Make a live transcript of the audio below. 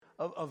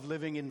of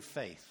living in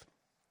faith.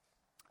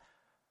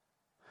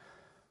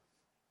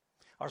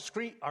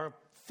 Our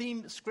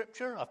theme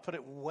scripture, I've put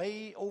it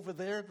way over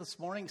there this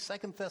morning,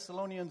 2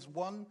 Thessalonians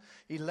 1,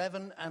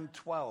 11 and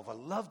 12. I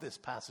love this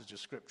passage of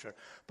scripture,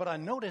 but I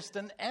noticed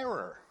an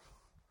error.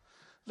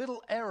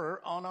 Little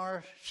error on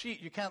our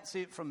sheet. You can't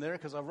see it from there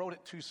because I wrote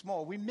it too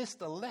small. We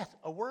missed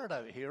a word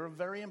out here, a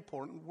very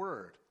important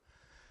word.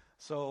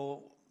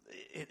 So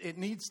it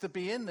needs to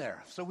be in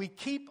there. So we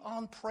keep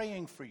on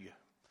praying for you.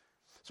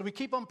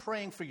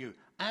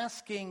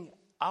 Asking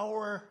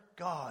our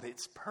God,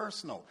 it's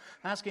personal,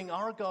 asking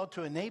our God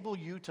to enable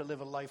you to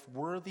live a life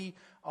worthy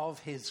of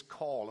his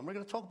call. And we're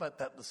going to talk about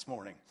that this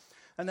morning.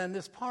 And then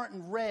this part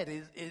in red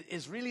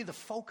is really the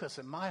focus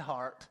in my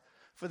heart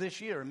for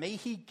this year. May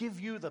he give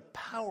you the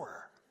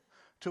power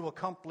to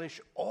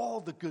accomplish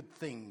all the good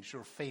things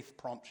your faith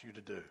prompts you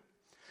to do.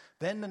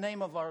 Then the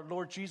name of our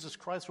Lord Jesus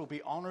Christ will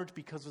be honored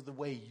because of the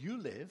way you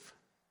live,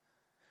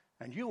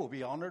 and you will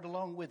be honored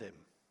along with him.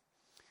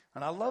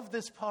 And I love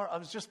this part. I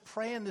was just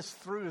praying this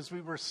through as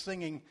we were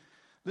singing,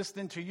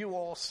 listening to you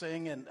all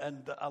sing,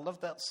 and I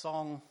love that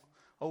song,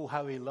 Oh,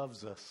 How He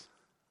Loves Us.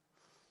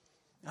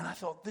 And I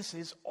thought, this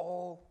is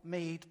all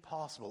made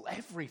possible.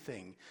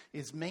 Everything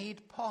is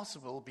made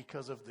possible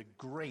because of the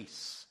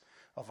grace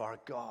of our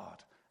God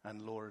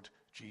and Lord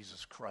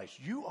Jesus Christ.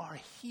 You are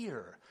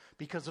here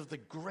because of the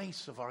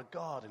grace of our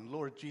God and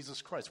Lord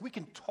Jesus Christ. We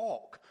can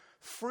talk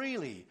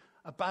freely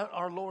about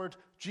our Lord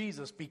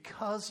Jesus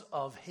because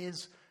of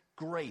his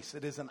grace.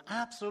 It is an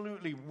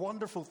absolutely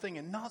wonderful thing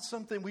and not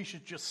something we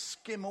should just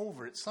skim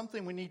over. It's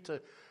something we need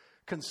to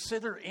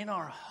consider in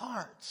our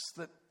hearts,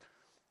 that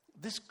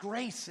this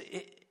grace,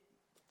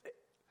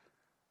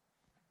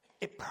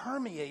 it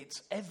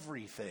permeates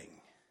everything.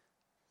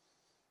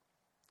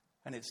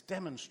 And it's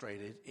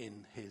demonstrated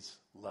in his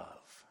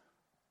love.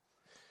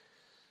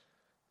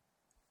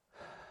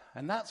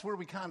 And that's where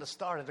we kind of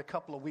started a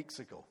couple of weeks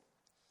ago.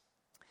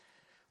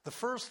 The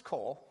first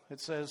call, it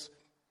says,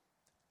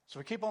 so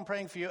we keep on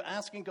praying for you,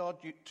 asking God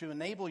to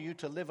enable you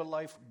to live a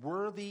life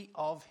worthy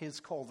of his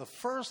call. The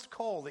first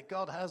call that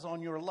God has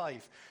on your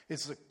life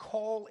is a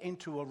call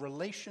into a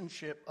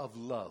relationship of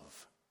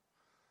love.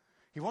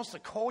 He wants to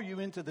call you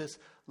into this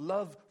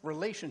love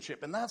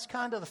relationship. And that's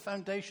kind of the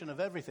foundation of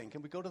everything.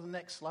 Can we go to the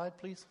next slide,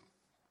 please?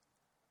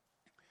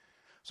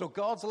 So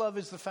God's love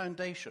is the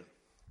foundation.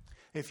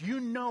 If you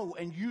know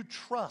and you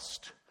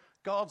trust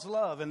God's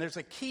love, and there's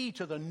a key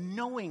to the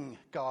knowing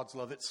God's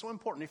love. It's so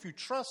important. If you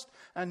trust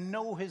and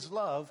know his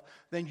love,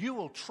 then you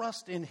will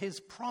trust in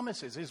his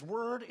promises. His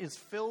word is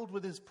filled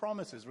with his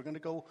promises. We're going to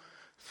go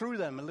through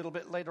them a little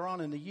bit later on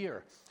in the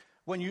year.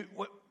 When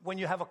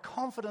you have a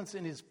confidence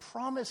in his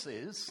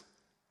promises,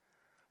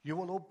 you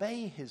will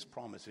obey his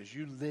promises.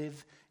 You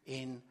live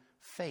in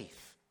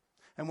faith.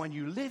 And when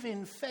you live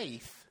in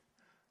faith,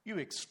 you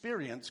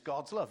experience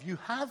God's love. You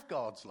have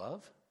God's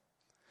love.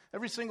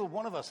 Every single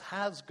one of us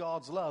has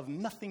God's love.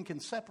 Nothing can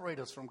separate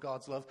us from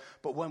God's love.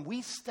 But when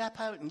we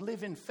step out and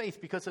live in faith,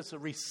 because it's a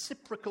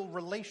reciprocal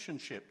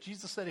relationship,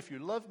 Jesus said, if you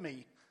love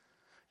me,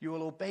 you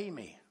will obey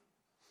me.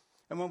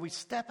 And when we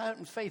step out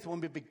in faith,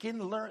 when we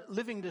begin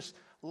living this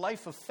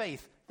life of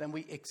faith, then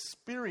we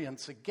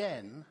experience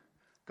again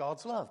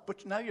God's love.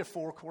 But now you're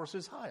 4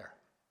 courses higher.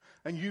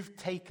 And you've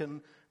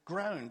taken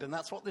ground. And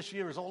that's what this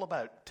year is all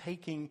about,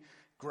 taking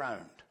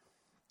ground.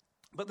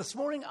 But this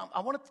morning, I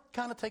want to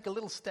kind of take a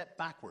little step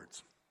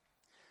backwards.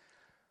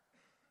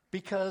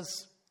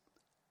 Because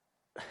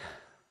I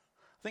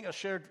think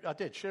I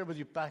did share with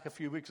you back a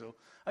few weeks ago.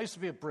 I used to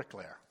be a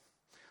bricklayer.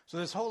 So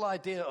this whole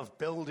idea of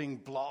building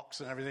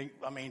blocks and everything,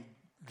 I mean,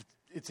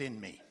 it's in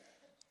me.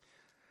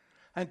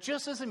 And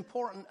just as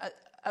important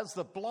as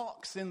the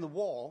blocks in the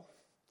wall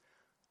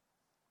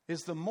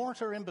is the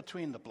mortar in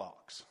between the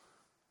blocks.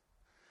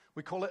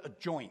 We call it a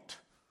joint.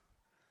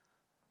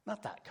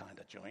 Not that kind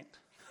of joint.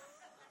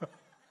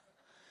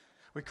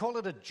 We call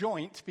it a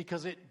joint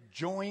because it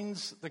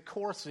joins the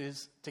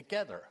courses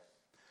together.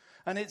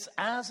 And it's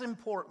as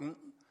important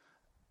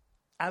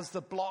as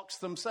the blocks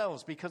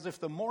themselves, because if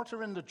the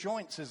mortar in the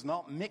joints is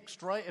not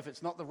mixed right, if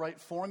it's not the right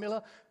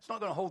formula, it's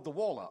not going to hold the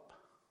wall up.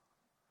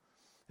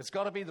 It's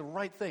got to be the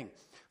right thing.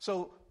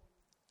 So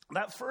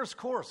that first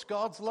course,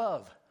 God's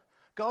love,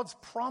 God's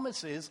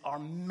promises are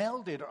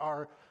melded,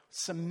 are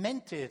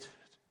cemented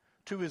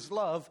to his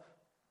love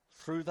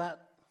through that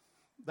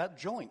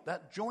joint,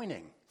 that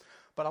joining.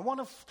 But I want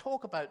to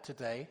talk about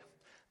today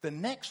the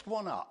next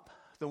one up,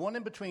 the one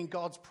in between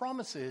God's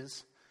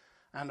promises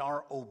and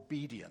our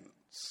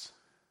obedience.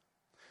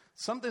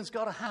 Something's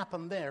got to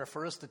happen there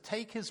for us to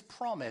take his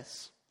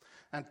promise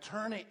and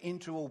turn it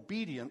into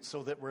obedience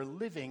so that we're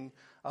living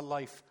a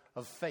life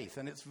of faith.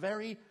 And it's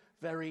very,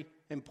 very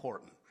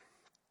important.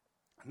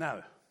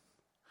 Now,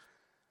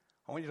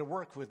 I want you to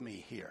work with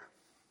me here.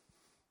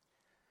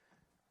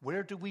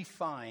 Where do we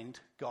find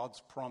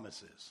God's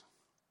promises?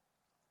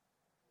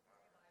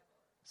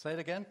 Say it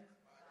again.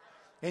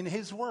 In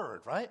his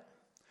word, right?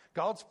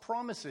 God's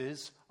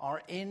promises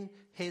are in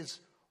his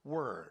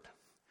word.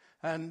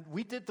 And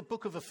we did the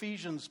book of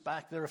Ephesians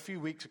back there a few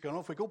weeks ago. And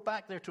if we go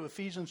back there to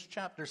Ephesians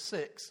chapter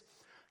 6,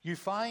 you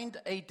find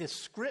a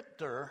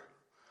descriptor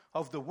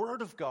of the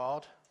Word of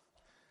God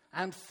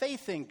and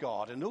faith in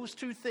God. And those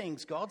two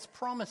things, God's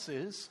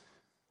promises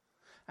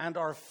and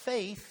our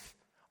faith,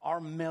 are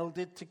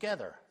melded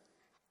together.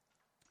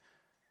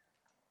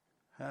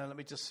 Let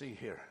me just see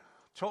here.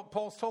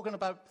 Paul's talking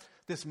about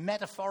this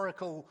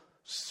metaphorical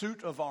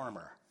suit of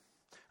armor.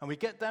 And we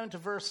get down to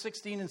verse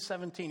 16 and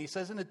 17. He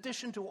says, in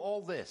addition to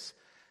all this,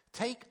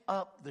 take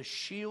up the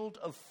shield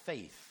of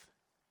faith,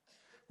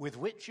 with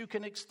which you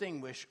can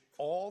extinguish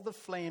all the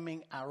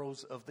flaming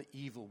arrows of the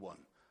evil one.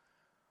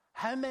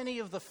 How many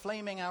of the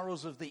flaming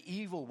arrows of the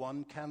evil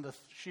one can the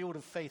shield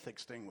of faith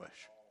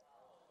extinguish?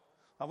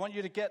 I want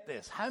you to get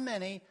this. How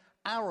many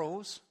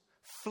arrows,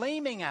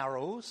 flaming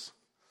arrows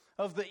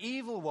of the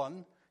evil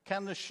one,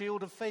 can the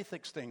shield of faith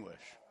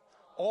extinguish?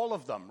 All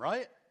of them,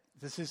 right?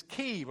 This is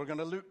key. We're going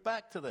to loop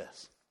back to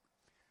this.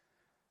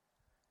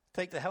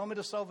 Take the helmet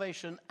of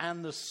salvation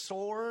and the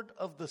sword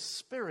of the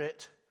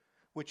Spirit,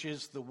 which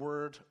is the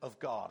Word of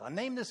God. I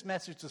named this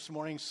message this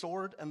morning,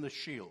 Sword and the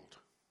Shield,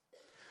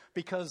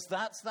 because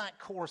that's that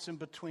course in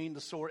between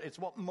the sword. It's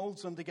what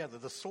molds them together.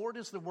 The sword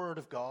is the Word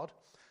of God,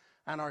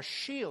 and our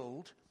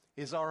shield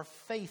is our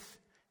faith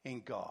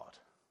in God.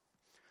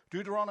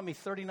 Deuteronomy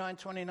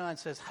 39:29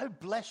 says, how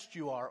blessed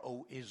you are,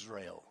 O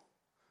Israel.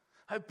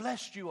 How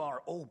blessed you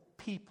are, O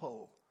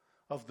people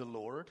of the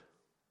Lord.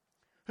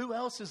 Who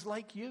else is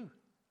like you?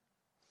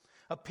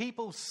 A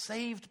people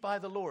saved by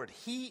the Lord.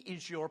 He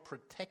is your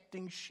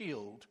protecting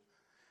shield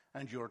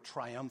and your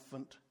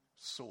triumphant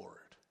sword.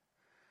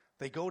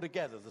 They go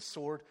together, the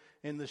sword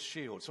and the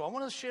shield. So I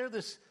want to share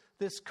this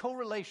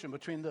correlation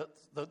between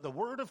the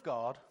Word of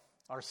God,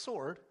 our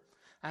sword,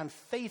 and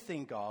faith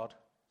in God,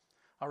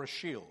 our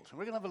shield. And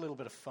we're going to have a little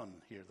bit of fun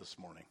here this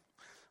morning.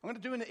 I'm going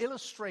to do an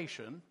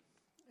illustration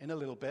in a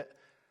little bit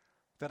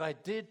that I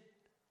did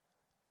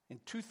in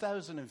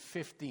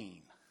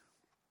 2015.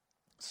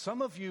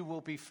 Some of you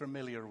will be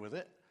familiar with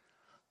it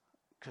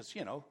because,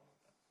 I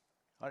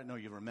don't know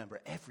you remember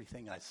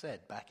everything I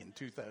said back in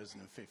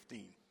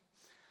 2015.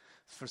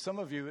 For some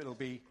of you, it'll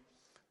be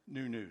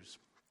new news.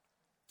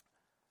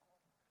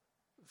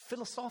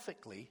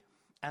 Philosophically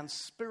and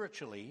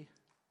spiritually,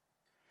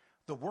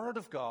 the Word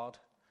of God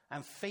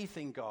and faith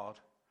in God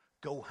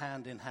go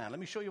hand in hand. Let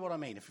me show you what I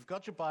mean. If you've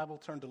got your Bible,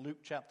 turn to Luke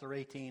chapter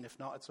 18. If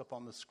not, it's up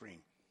on the screen.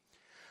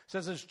 It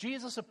says, as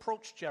Jesus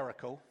approached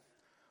Jericho,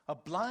 a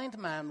blind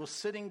man was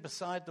sitting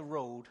beside the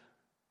road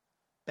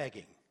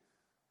begging.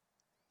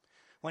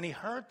 When he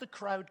heard the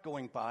crowd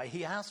going by,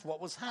 he asked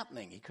what was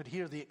happening. He could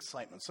hear the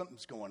excitement.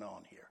 Something's going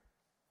on here.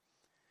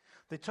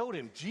 They told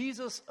him,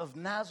 Jesus of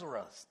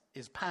Nazareth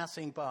is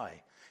passing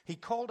by. He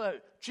called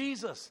out,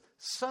 Jesus,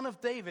 Son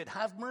of David,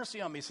 have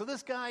mercy on me. So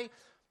this guy,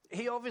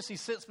 he obviously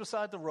sits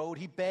beside the road.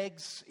 He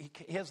begs.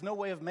 He has no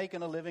way of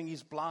making a living.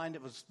 He's blind.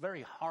 It was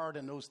very hard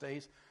in those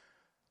days.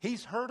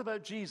 He's heard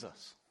about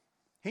Jesus.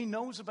 He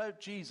knows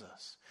about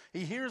Jesus.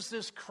 He hears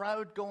this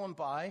crowd going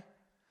by.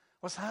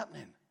 What's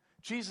happening?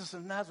 Jesus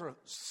of Nazareth.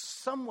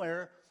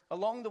 Somewhere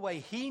along the way,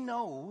 he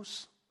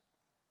knows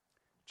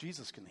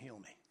Jesus can heal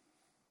me.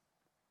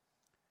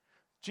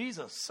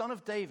 Jesus, Son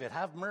of David,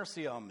 have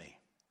mercy on me.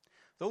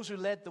 Those who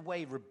led the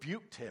way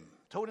rebuked him,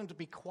 told him to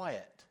be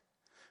quiet.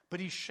 But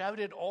he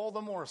shouted all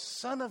the more,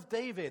 Son of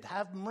David,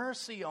 have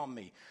mercy on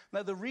me.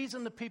 Now, the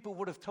reason the people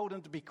would have told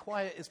him to be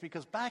quiet is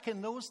because back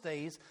in those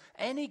days,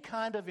 any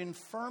kind of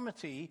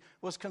infirmity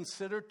was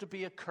considered to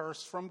be a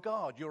curse from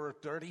God. You're a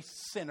dirty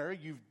sinner.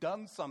 You've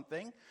done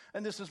something,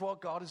 and this is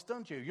what God has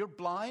done to you. You're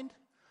blind.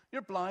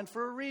 You're blind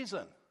for a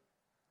reason.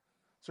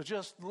 So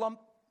just lump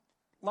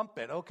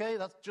it, okay?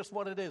 That's just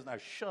what it is. Now,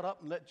 shut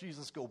up and let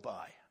Jesus go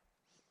by.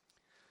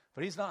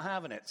 But he's not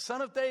having it.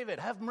 Son of David,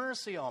 have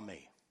mercy on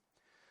me.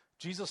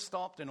 Jesus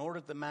stopped and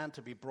ordered the man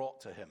to be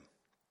brought to him.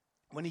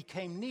 When he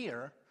came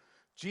near,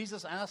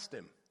 Jesus asked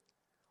him,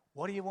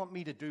 what do you want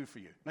me to do for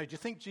you? Now, do you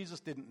think Jesus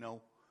didn't know?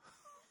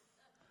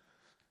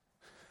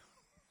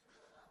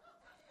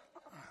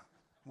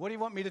 What do you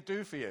want me to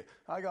do for you?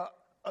 I got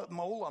a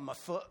mole on my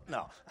foot.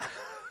 No.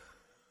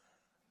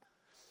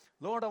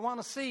 Lord, I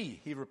want to see,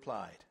 he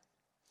replied.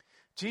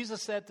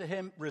 Jesus said to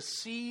him,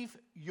 receive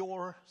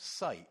your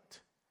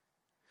sight.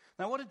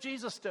 Now, what did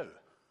Jesus do?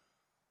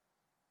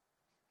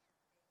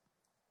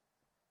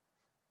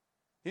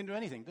 He didn't do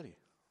anything, did he?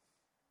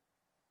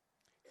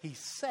 He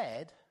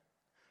said,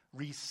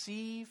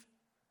 receive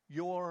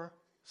your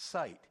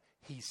sight.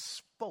 He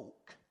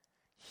spoke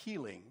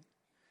healing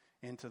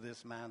into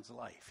this man's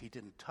life. He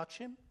didn't touch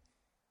him.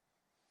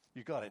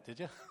 You got it,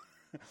 did you?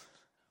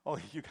 Oh,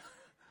 you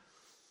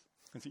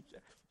got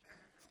it.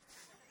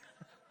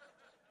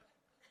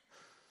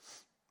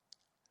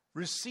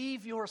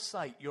 Receive your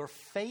sight. Your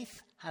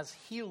faith has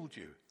healed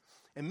you.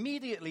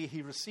 Immediately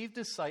he received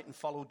his sight and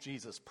followed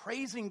Jesus,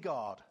 praising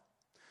God.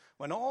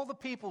 When all the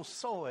people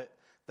saw it,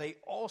 they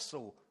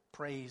also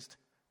praised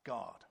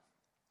God.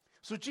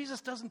 So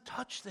Jesus doesn't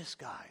touch this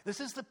guy. This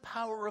is the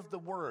power of the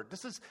Word.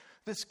 This is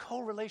this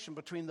correlation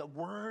between the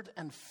Word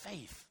and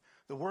faith.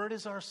 The word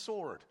is our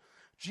sword.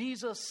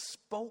 Jesus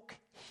spoke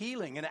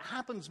healing, and it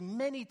happens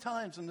many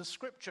times in the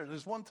scripture.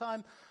 There's one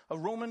time a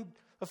Roman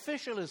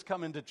official is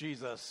coming to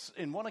Jesus.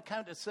 In one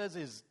account it says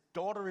his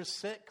daughter is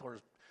sick, or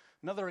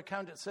another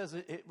account it says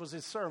it was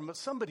his servant, but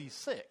somebody's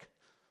sick.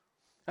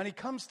 And he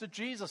comes to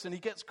Jesus, and he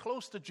gets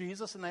close to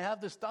Jesus, and they have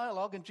this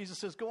dialogue, and Jesus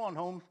says, go on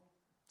home,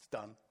 it's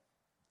done.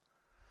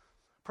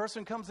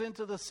 Person comes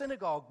into the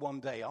synagogue one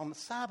day on the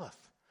Sabbath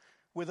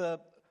with a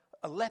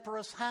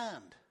leprous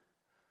hand.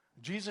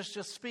 Jesus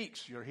just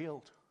speaks, you're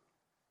healed.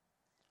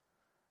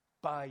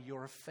 By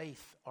your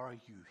faith are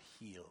you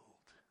healed.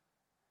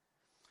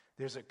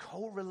 There's a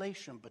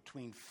correlation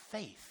between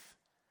faith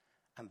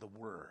and the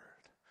word.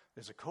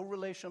 There's a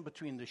correlation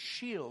between the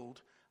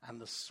shield and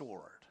the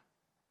sword.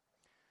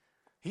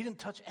 He didn't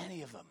touch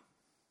any of them.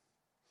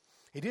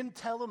 He didn't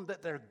tell them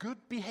that their good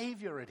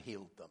behavior had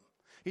healed them.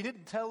 He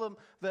didn't tell them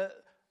that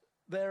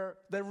their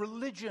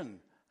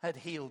religion had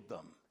healed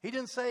them. He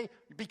didn't say,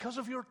 because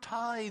of your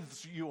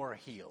tithes you are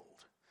healed.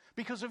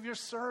 Because of your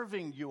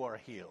serving you are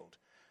healed.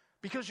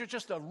 Because you're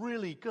just a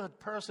really good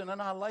person and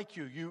I like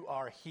you, you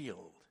are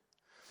healed.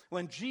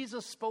 When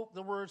Jesus spoke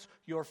the words,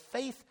 your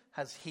faith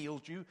has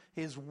healed you,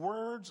 his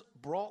words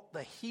brought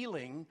the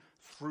healing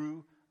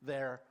through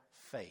their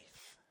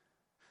faith.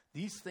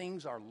 These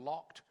things are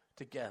locked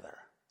together.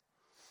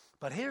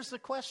 But here's the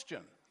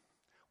question.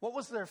 What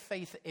was their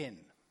faith in?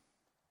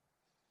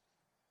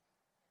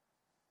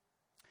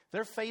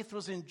 Their faith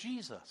was in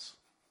Jesus.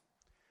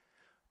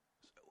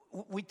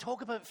 We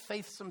talk about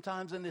faith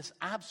sometimes in this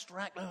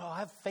abstract, oh, I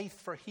have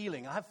faith for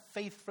healing. I have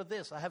faith for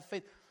this. I have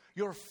faith.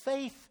 Your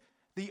faith,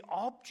 the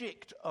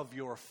object of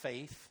your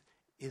faith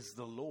is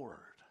the Lord.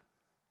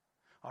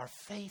 Our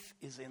faith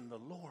is in the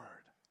Lord.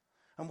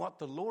 And what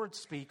the Lord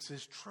speaks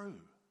is true.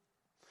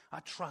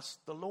 I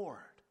trust the Lord.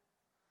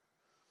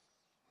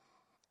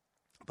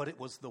 But it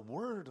was the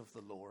word of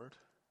the Lord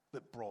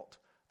that brought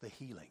the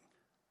healing.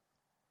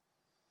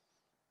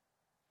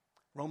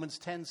 Romans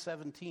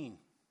 10:17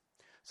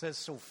 says,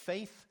 so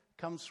faith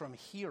comes from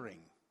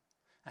hearing,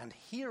 and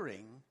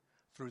hearing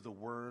through the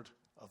word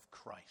of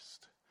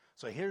Christ.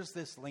 So here's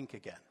this link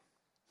again.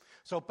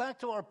 So back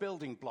to our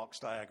building blocks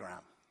diagram.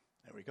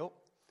 There we go.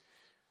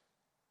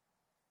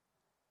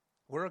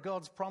 Where are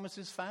God's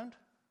promises found?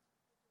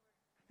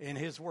 In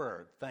his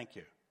word. Thank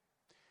you.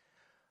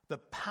 The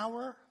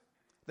power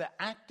that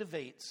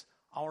activates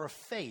our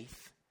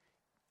faith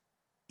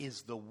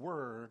is the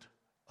word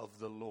of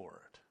the Lord.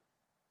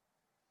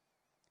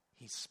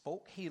 He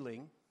spoke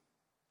healing,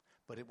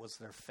 but it was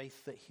their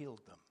faith that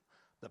healed them.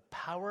 The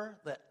power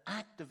that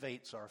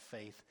activates our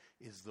faith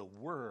is the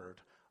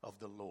word of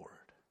the Lord.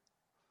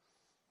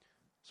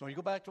 So when you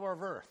go back to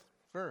our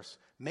verse,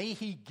 may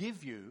he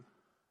give you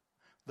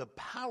the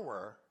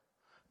power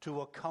to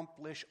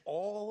accomplish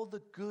all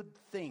the good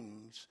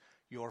things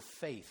your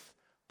faith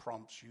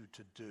prompts you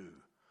to do.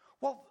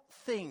 What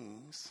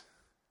things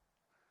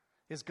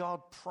is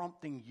God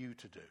prompting you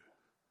to do?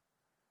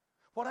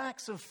 What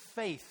acts of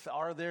faith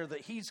are there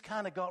that he's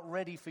kind of got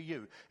ready for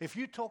you? If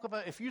you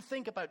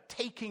think about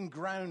taking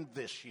ground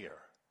this year,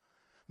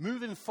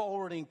 moving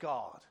forward in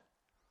God,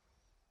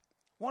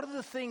 what are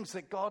the things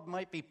that God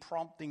might be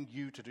prompting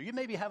you to do? You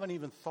maybe haven't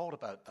even thought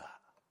about that.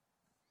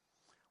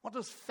 What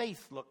does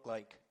faith look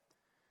like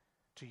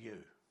to you?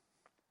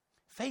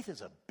 Faith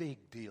is a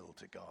big deal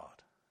to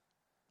God.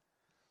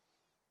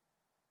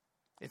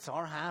 It's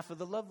our half of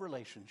the love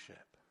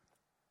relationship.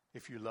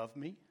 If you love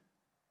me,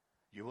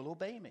 you will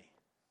obey me.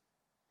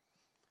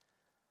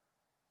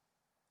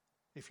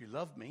 If you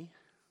love me,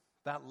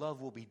 that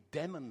love will be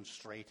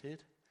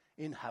demonstrated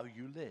in how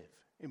you live,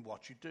 in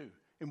what you do,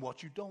 in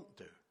what you don't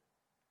do.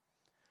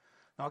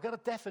 Now, I've got a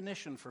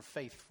definition for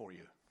faith for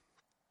you.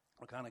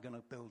 We're kind of going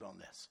to build on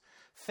this.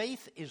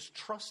 Faith is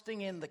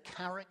trusting in the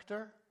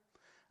character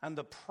and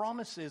the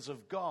promises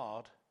of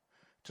God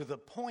to the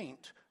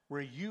point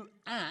where you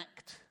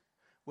act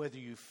whether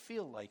you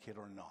feel like it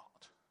or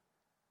not.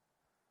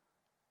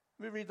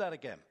 Let me read that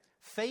again.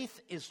 Faith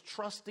is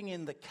trusting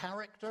in the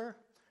character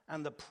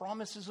and the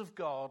promises of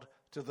God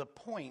to the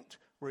point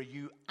where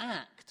you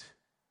act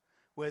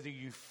whether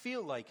you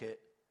feel like it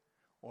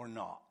or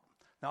not.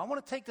 Now, I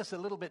want to take this a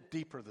little bit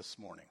deeper this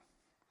morning.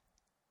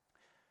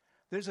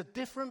 There's a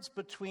difference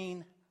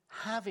between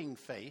having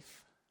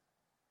faith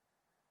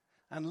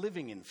and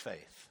living in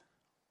faith.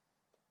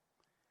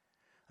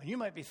 And you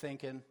might be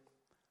thinking,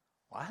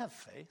 well, I have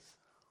faith.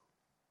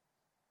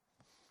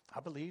 I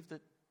believe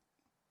that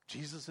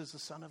Jesus is the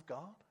Son of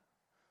God.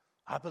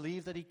 I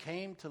believe that he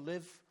came to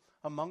live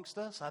amongst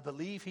us. I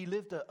believe he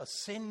lived a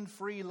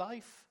sin-free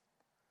life.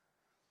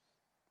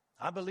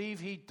 I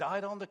believe he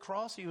died on the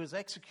cross. He was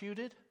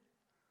executed.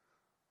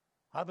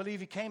 I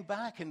believe he came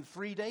back in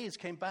 3 days,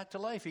 came back to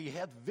life. He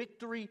had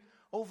victory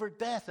over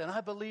death. And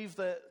I believe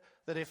that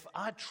if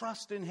I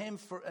trust in him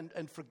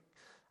and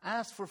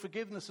ask for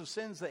forgiveness of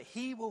sins, that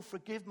he will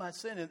forgive my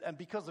sin. And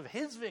because of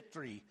his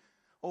victory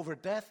over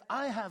death,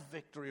 I have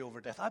victory over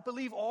death. I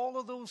believe all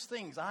of those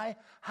things. I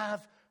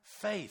have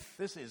faith.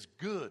 This is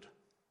good.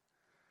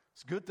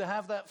 It's good to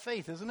have that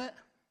faith, isn't it?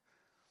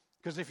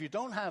 Because if you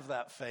don't have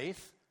that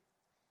faith,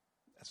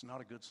 that's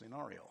not a good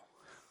scenario.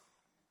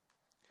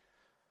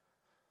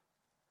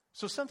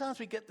 So sometimes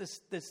we get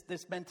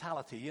this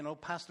mentality, you know,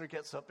 pastor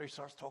gets up there, he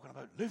starts talking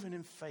about living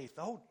in faith.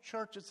 The whole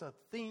church is a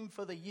theme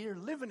for the year,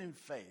 living in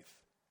faith.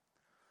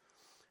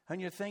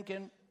 And you're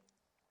thinking,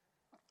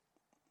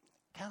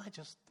 can I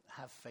just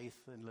have faith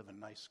and live a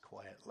nice,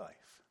 quiet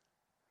life?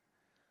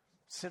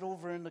 Sit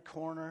over in the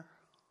corner,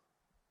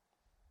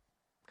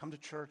 come to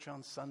church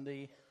on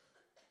Sunday.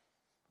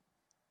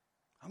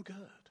 I'm good.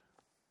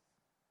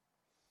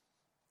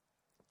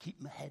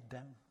 Keep my head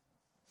down.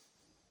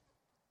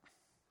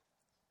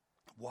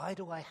 Why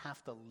do I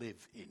have to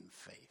live in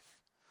faith?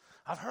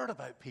 I've heard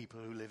about people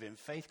who live in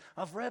faith.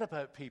 I've read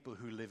about people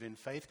who live in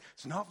faith.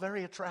 It's not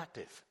very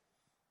attractive.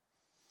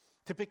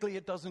 Typically,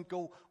 it doesn't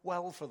go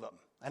well for them.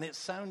 And it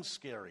sounds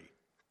scary.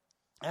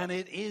 And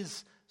it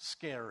is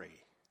scary.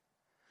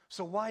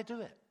 So why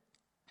do it?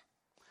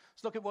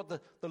 Let's look at what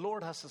the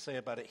Lord has to say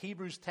about it.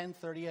 Hebrews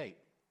 10:38.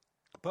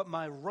 But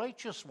my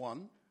righteous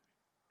one,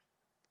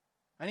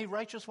 any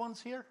righteous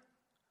ones here?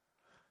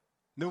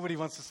 Nobody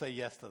wants to say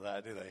yes to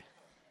that, do they?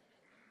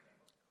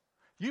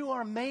 You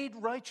are made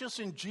righteous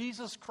in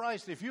Jesus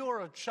Christ. If you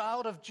are a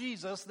child of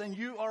Jesus, then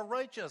you are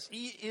righteous.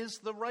 He is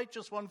the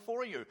righteous one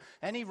for you.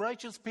 Any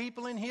righteous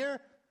people in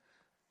here?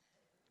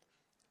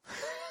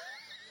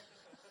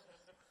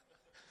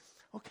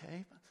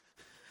 Okay.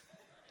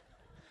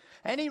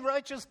 Any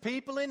righteous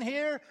people in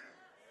here?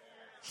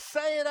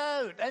 Say it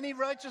out. Any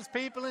righteous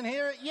people in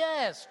here?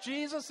 Yes,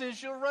 Jesus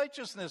is your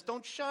righteousness.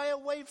 Don't shy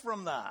away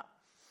from that.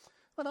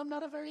 But I'm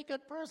not a very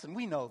good person.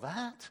 We know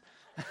that.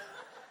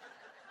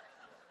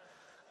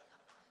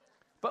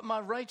 But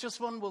my righteous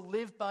one will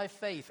live by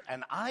faith,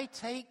 and I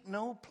take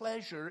no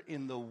pleasure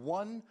in the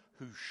one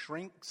who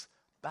shrinks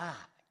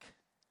back.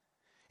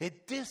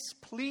 It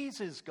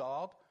displeases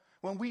God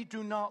when we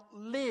do not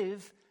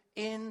live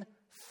in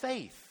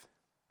faith.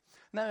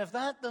 Now, if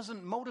that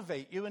doesn't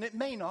motivate you, and it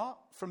may not,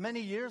 for many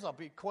years, I'll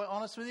be quite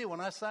honest with you,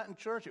 when I sat in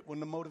church, it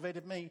wouldn't have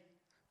motivated me.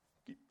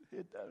 Keep your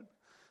head down.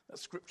 That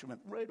scripture went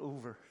right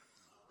over.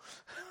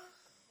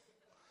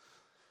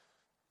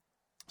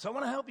 So I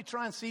want to help you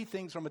try and see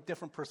things from a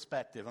different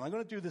perspective. And I'm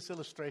going to do this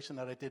illustration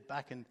that I did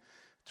back in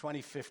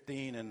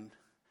 2015, and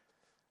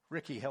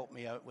Ricky helped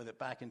me out with it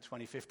back in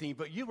 2015.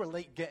 But you were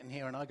late getting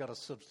here, and I got a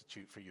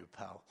substitute for you,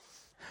 pal.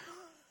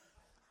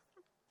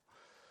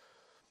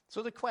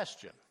 So the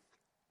question,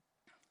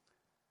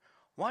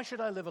 why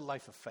should I live a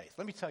life of faith?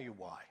 Let me tell you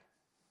why.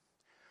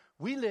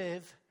 We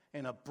live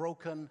in a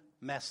broken,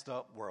 messed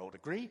up world.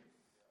 Agree?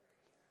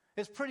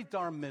 It's pretty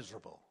darn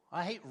miserable.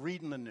 I hate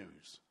reading the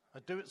news. I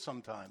do it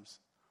sometimes.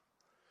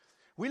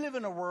 We live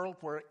in a world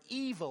where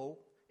evil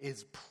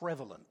is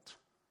prevalent.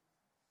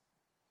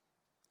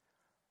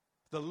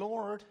 The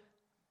Lord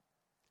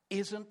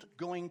isn't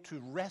going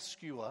to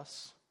rescue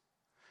us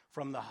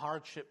from the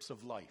hardships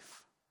of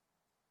life.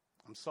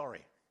 I'm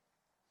sorry.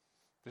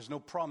 There's no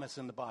promise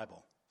in the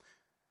Bible.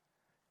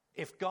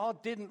 If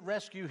God didn't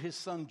rescue his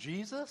son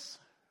Jesus,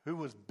 who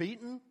was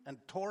beaten and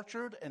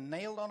tortured and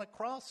nailed on a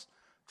cross,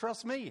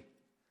 trust me,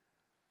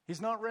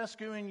 he's not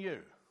rescuing you.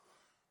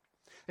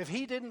 If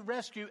he didn't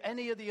rescue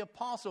any of the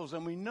apostles,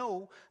 and we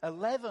know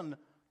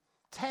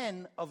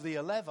 10 of the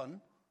 11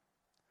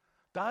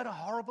 died a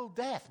horrible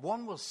death.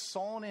 One was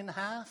sawn in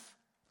half.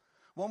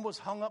 One was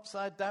hung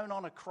upside down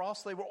on a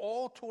cross. They were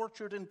all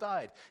tortured and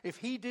died. If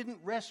he didn't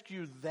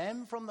rescue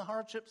them from the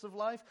hardships of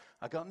life,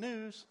 I got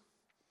news.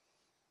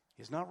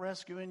 He's not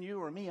rescuing you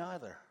or me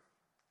either.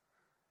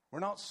 We're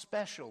not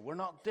special. We're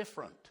not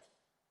different.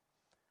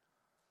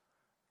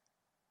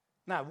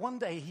 Now, one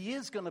day he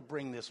is going to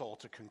bring this all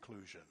to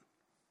conclusion.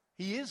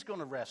 He is going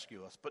to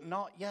rescue us, but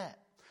not yet.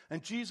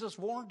 And Jesus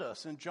warned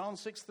us in John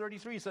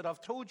 6:33. He said,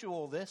 I've told you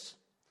all this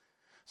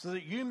so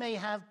that you may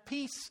have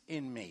peace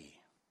in me.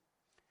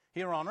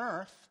 Here on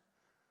earth,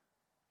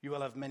 you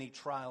will have many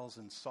trials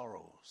and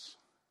sorrows.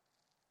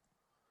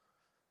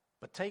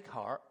 But take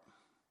heart,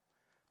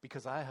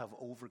 because I have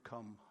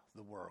overcome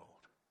the world.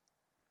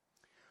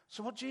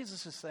 So what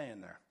Jesus is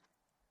saying there,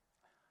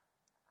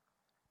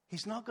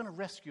 he's not going to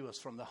rescue us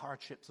from the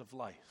hardships of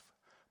life,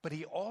 but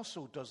he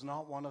also does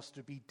not want us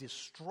to be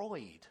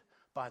destroyed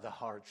by the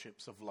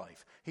hardships of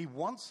life. He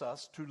wants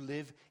us to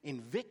live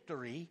in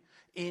victory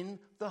in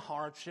the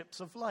hardships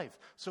of life.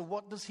 So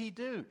what does he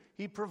do?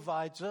 He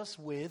provides us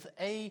with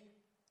a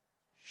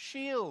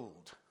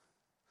shield.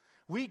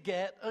 We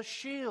get a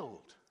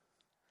shield.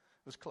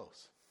 It was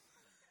close.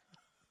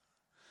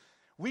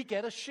 We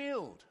get a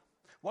shield.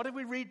 What did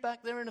we read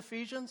back there in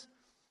Ephesians?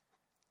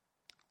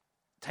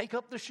 Take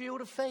up the shield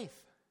of faith,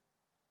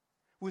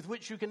 with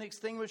which you can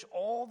extinguish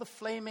all the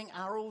flaming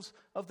arrows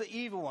of the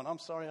evil one. I'm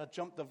sorry, I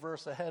jumped the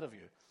verse ahead of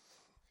you.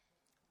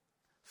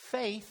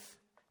 Faith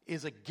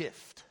is a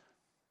gift.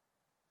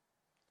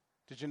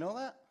 Did you know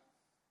that?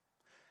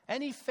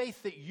 Any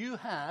faith that you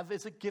have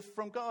is a gift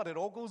from God. It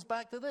all goes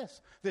back to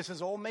this. This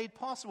is all made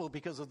possible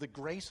because of the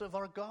grace of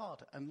our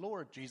God and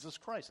Lord Jesus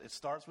Christ. It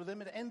starts with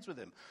him, it ends with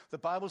him. The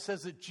Bible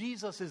says that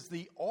Jesus is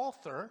the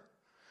author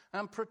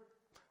and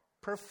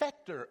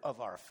perfecter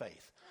of our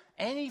faith.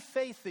 Any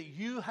faith that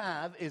you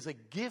have is a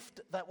gift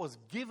that was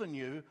given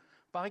you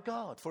by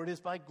God. For it is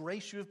by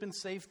grace you have been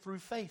saved through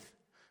faith.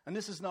 And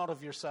this is not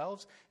of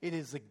yourselves. It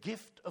is the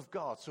gift of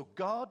God. So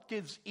God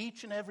gives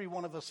each and every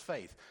one of us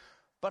faith.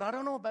 But I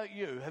don't know about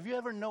you. Have you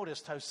ever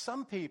noticed how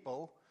some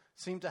people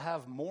seem to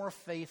have more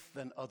faith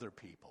than other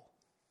people?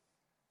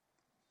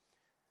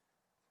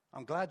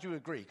 I'm glad you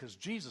agree, because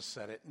Jesus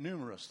said it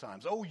numerous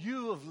times. Oh,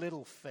 you of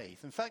little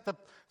faith. In fact,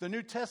 the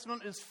New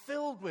Testament is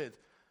filled with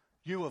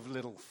you of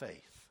little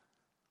faith.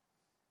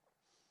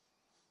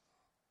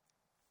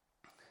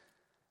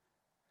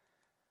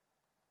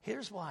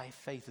 Here's why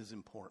faith is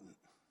important.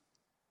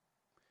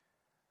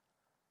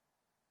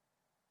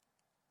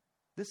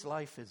 This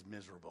life is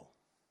miserable.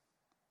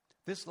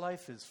 This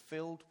life is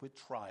filled with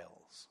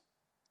trials.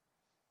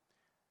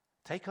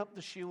 Take up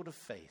the shield of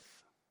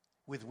faith,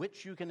 with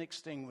which you can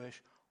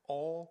extinguish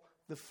all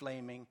the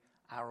flaming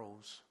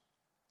arrows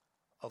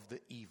of the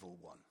evil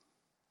one.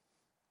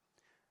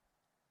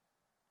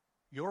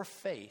 Your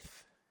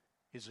faith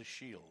is a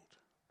shield.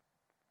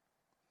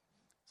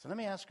 So let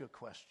me ask you a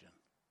question.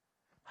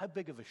 How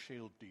big of a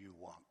shield do you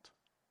want?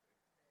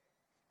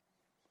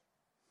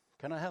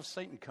 Can I have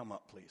Satan come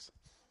up, please?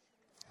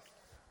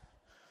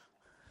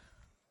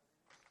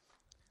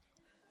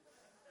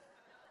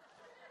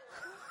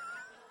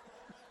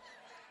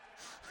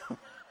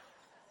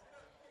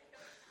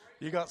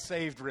 You got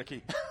saved,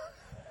 Ricky.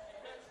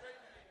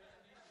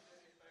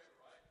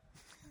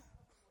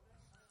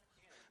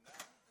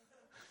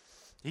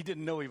 He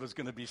didn't know he was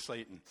going to be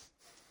Satan.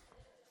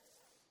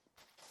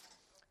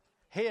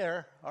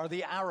 Here are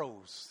the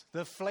arrows,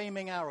 the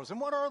flaming arrows. And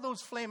what are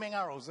those flaming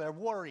arrows? They're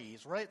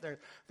worries, right?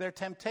 They're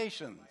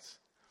temptations.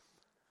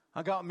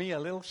 I got me a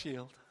little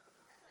shield.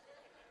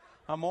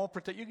 I'm all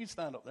protected. You can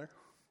stand up there.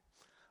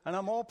 And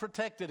I'm all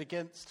protected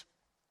against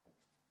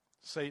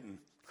Satan.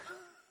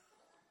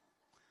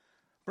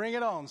 Bring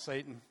it on,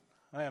 Satan.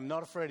 I am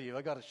not afraid of you.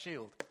 I got a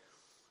shield.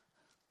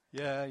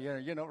 Yeah,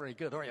 you're not very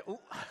good, are you? Ooh.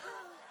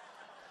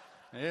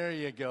 There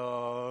you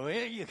go.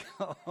 There you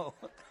go.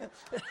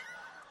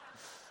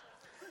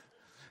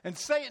 And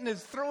Satan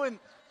is throwing...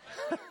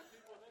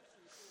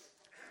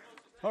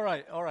 All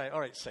right,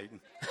 Satan.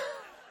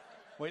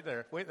 Wait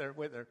there.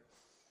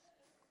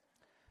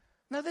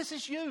 Now, this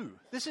is you.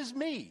 This is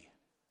me.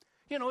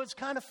 You know, it's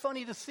kind of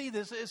funny to see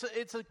this.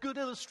 It's a good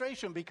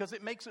illustration because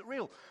it makes it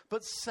real.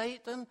 But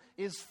Satan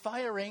is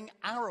firing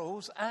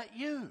arrows at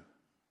you.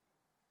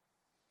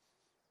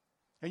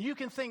 And you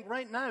can think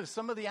right now,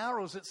 some of the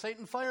arrows that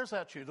Satan fires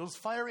at you, those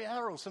fiery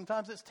arrows,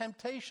 sometimes it's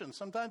temptation,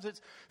 sometimes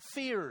it's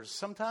fears,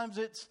 sometimes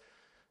it's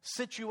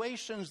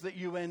situations that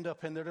you end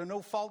up in that are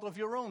no fault of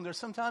your own.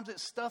 Sometimes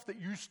it's stuff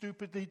that you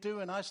stupidly do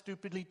and I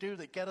stupidly do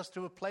that get us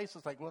to a place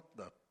that's like, what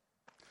the?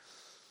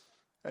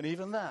 And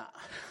even that.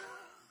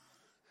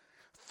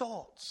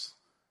 Thoughts.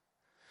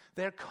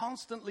 They're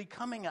constantly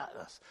coming at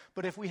us.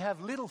 But if we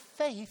have little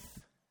faith,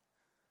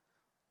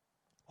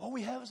 all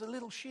we have is a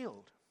little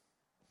shield.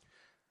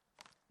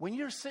 When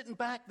you're sitting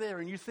back there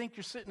and you think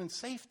you're sitting in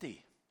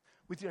safety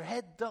with your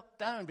head ducked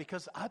down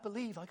because I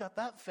believe I got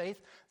that faith,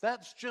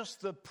 that's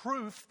just the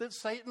proof that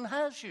Satan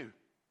has you.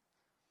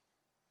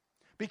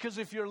 Because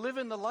if you're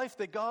living the life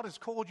that God has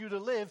called you to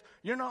live,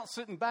 you're not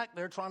sitting back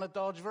there trying to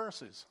dodge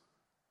verses.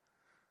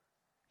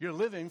 You're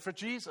living for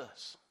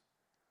Jesus.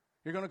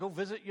 You're going to go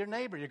visit your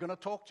neighbor. You're going to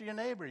talk to your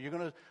neighbor. You're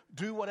going to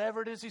do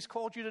whatever it is he's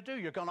called you to do.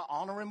 You're going to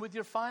honor him with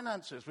your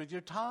finances, with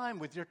your time,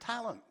 with your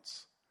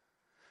talents.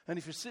 And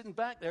if you're sitting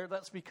back there,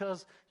 that's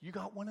because you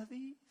got one of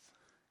these.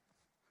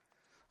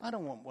 I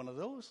don't want one of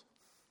those.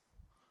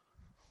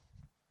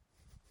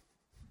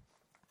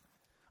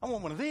 I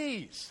want one of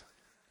these.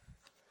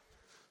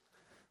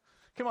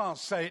 Come on,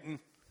 Satan.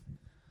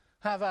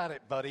 Have at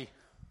it, buddy.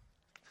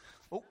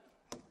 Oh.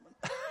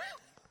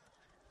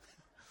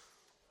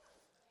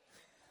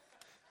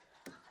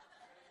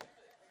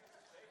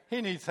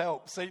 He needs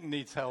help. Satan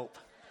needs help.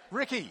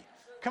 Ricky,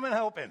 come and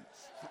help him.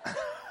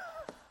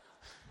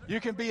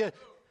 You can be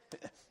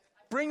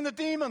bring the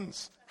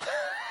demons.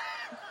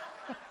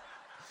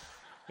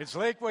 It's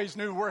Lakeway's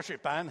new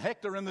worship band,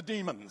 Hector and the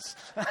Demons.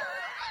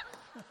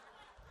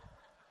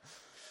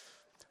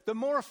 The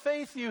more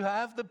faith you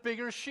have, the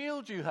bigger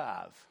shield you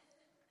have.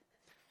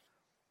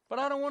 But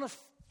I don't want a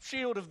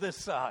shield of this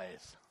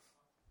size.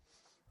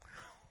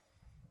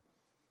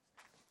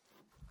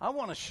 I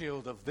want a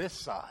shield of this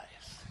size.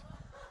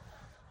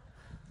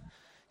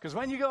 Because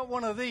when you got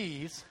one of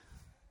these,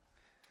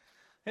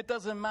 it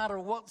doesn't matter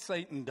what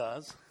Satan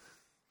does.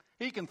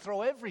 He can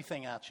throw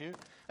everything at you,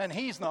 and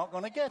he's not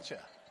going to get you.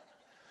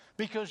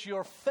 Because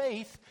your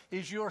faith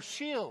is your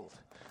shield,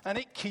 and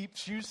it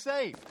keeps you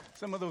safe.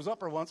 Some of those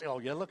upper ones, oh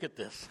yeah, look at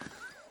this.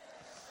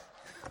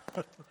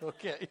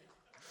 Okay.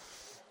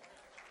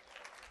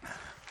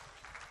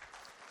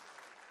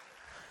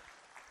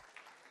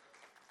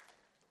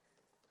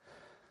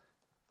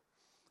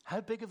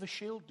 How big of a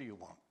shield do you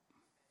want?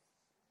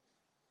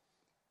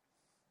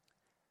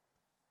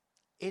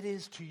 It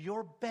is to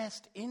your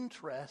best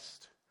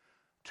interest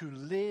to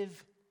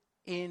live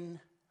in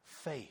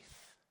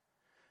faith.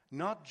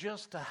 Not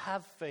just to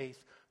have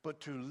faith, but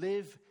to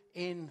live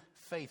in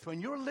faith.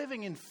 When you're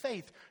living in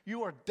faith,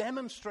 you are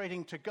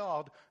demonstrating to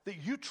God that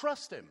you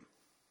trust him,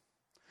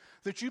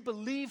 that you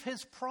believe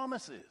his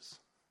promises,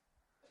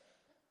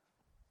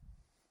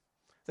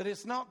 that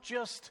it's not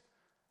just,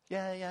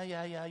 God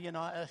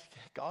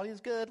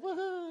is good,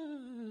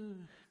 woohoo.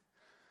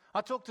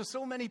 I talk to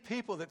so many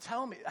people that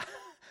tell me,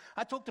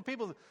 I talk to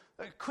people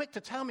quick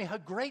to tell me how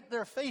great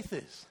their faith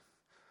is.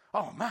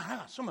 Oh man, I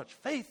got so much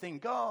faith in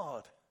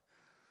God.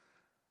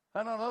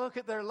 And I look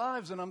at their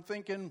lives and I'm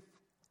thinking,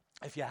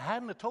 if you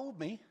hadn't have told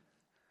me,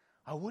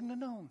 I wouldn't have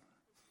known.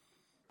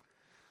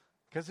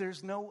 Because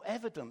there's no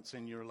evidence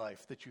in your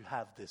life that you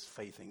have this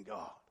faith in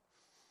God.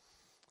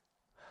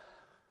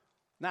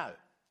 Now,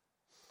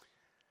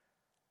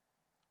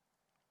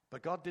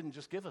 but God didn't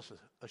just give us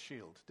a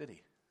shield, did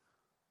he?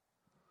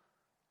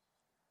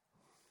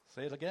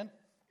 Say it again.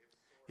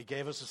 He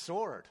gave us a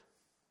sword.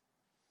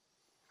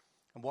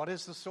 And what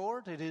is the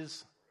sword? It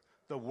is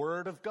the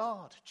Word of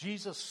God.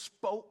 Jesus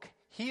spoke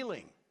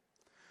healing.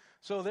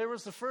 So there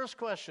was the first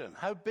question.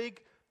 How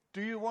big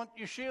do you want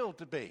your shield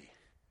to be?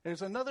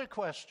 There's another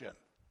question.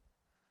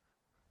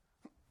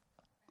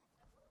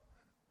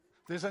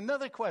 There's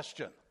another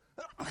question.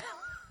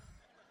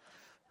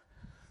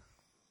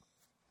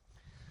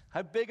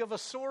 How big of a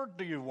sword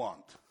do you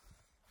want?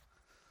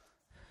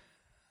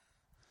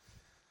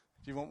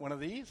 Do you want one of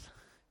these?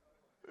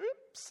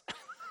 Oops.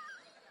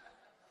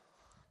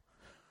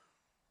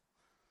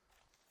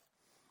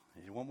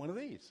 You want one of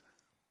these?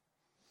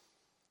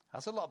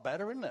 That's a lot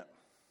better, isn't it?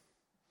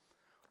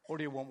 Or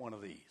do you want one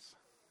of these?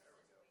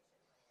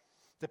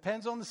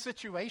 Depends on the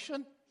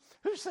situation.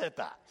 Who said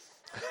that?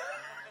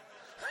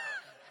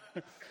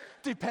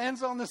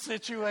 Depends on the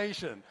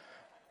situation.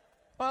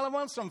 Well, I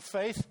want some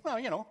faith.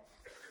 Well,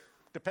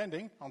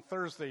 depending. On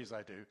Thursdays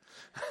I do.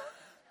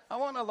 I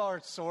want a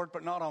large sword,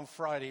 but not on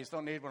Fridays.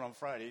 Don't need one on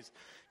Fridays,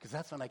 because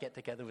that's when I get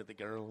together with the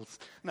girls.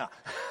 No.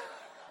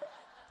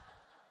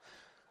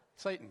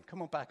 Satan,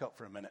 come on back up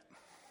for a minute.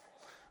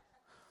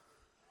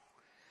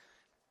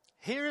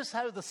 Here's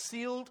how the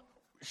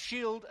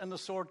shield and the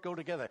sword go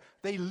together.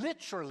 They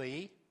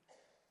literally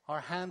are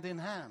hand in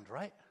hand,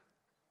 right?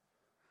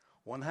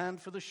 One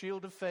hand for the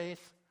shield of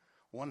faith,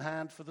 one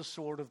hand for the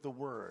sword of the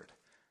word.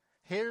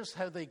 Here's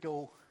how they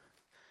go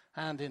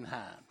hand in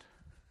hand.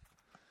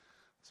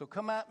 So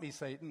come at me,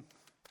 Satan.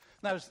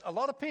 Now, a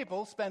lot of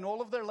people spend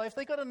all of their life,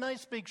 they got a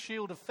nice big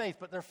shield of faith,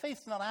 but their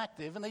faith's not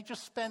active, and they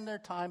just spend their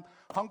time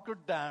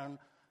hunkered down,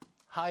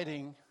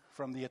 hiding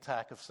from the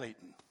attack of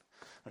Satan.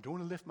 I don't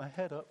want to lift my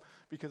head up,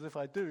 because if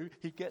I do,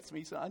 he gets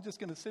me, so I'm just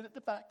going to sit at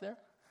the back there.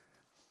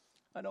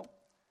 I know.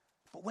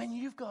 But when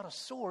you've got a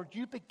sword,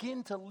 you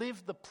begin to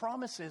live the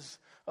promises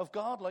of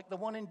God, like the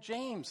one in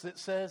James that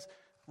says,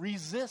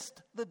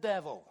 resist the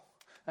devil,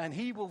 and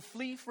he will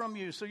flee from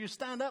you. So you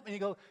stand up and you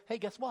go, hey,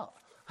 guess what?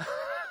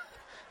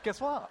 Guess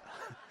what?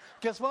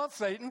 Guess what,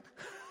 Satan?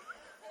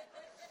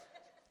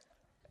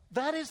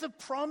 That is a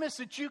promise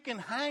that you can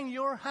hang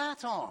your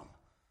hat on.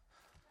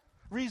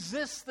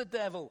 Resist the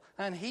devil,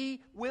 and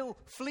he will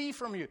flee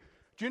from you.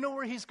 Do you know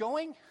where he's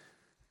going?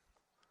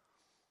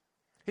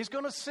 He's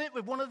going to sit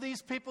with one of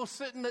these people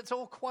sitting that's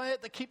all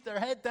quiet, that keep their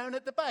head down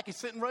at the back. He's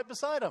sitting right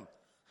beside him.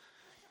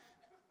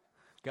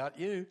 Got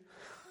you.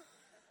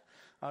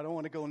 I don't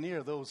want to go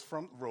near those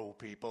front row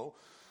people.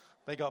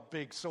 They got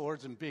big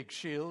swords and big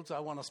shields. I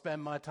want to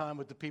spend my time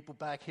with the people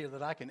back here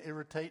that I can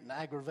irritate and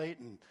aggravate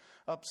and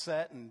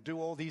upset and do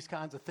all these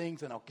kinds of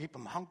things, and I'll keep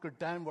them hunkered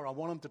down where I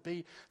want them to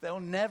be. They'll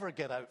never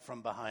get out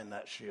from behind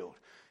that shield.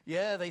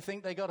 Yeah, they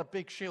think they got a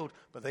big shield,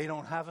 but they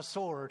don't have a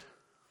sword.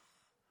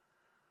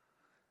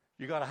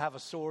 You got to have a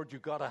sword. You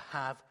got to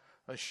have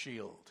a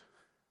shield.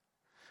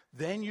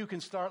 Then you can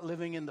start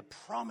living in the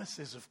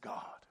promises of God,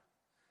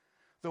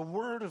 the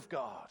Word of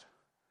God.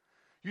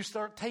 You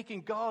start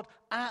taking God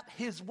at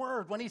his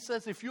word. When he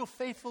says, if you're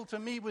faithful to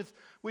me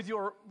with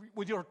your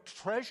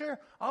treasure,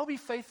 I'll be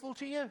faithful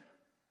to you.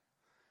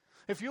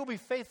 If you'll be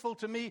faithful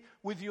to me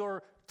with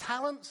your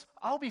talents,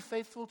 I'll be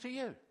faithful to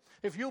you.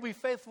 If you'll be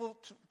faithful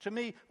to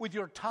me with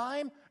your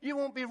time, you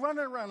won't be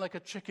running around like a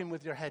chicken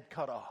with your head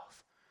cut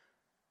off.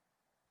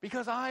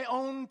 Because I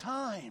own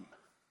time.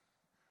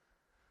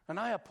 And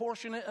I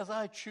apportion it as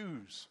I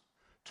choose,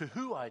 to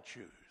who I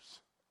choose.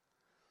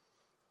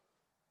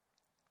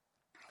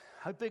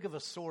 How big of a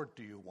sword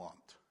do you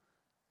want?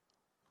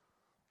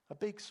 A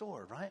big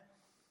sword, right?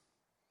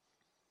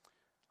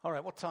 All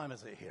right, what time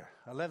is it here?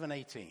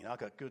 11:18. I've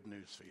got good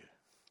news for you.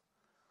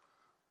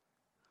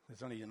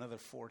 There's only another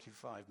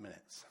 45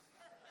 minutes.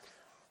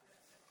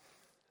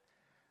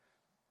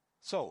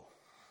 So,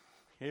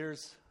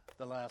 here's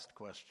the last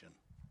question.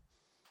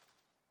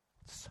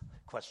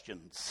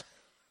 Questions.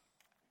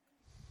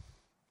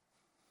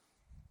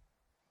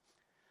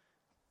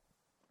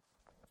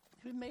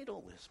 Who made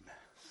all this mess?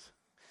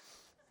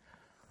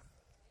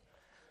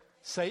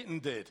 Satan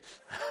did.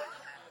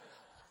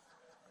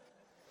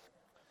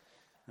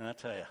 And I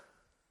tell you.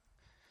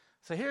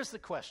 So here's the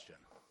question.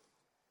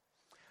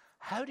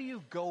 How do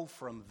you go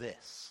from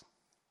this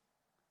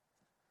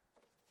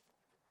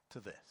to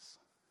this.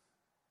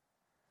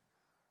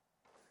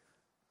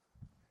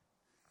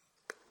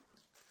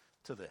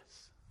 To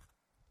this.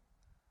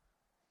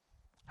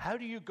 How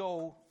do you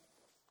go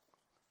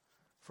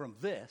from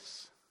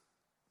this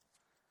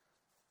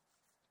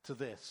to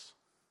this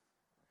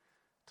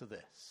to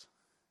this?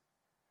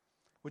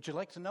 Would you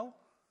like to know?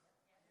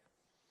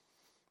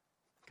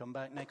 Come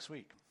back next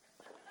week.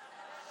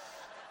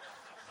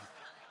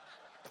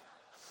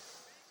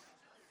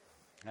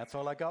 That's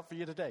all I got for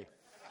you today.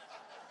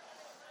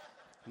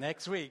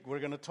 Next week, we're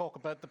going to talk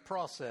about the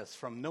process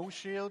from no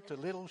shield to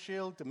little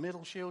shield to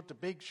middle shield to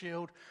big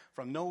shield,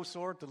 from no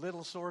sword to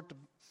little sword to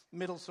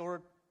middle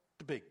sword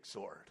to big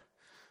sword.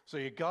 So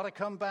you got to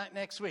come back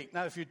next week.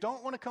 Now, if you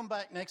don't want to come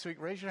back next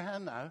week, raise your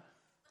hand now.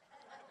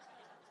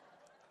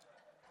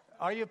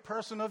 Are you a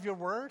person of your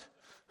word?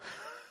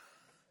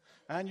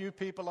 And you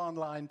people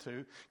online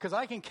too. Because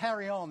I can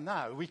carry on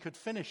now. We could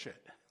finish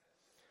it.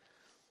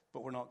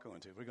 But we're not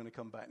going to. We're going to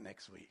come back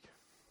next week.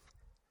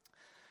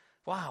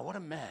 Wow, what a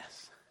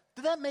mess.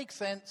 Did that make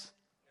sense?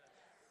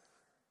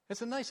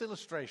 It's a nice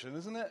illustration,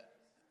 isn't it?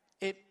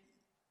 It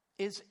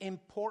is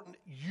important.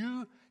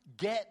 You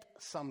get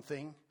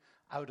something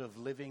out of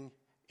living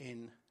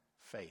in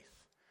faith,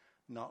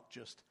 not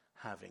just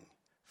having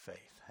faith.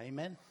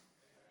 Amen?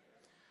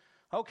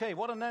 Okay,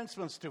 what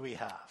announcements do we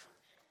have?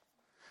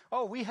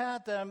 Oh, we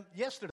had yesterday.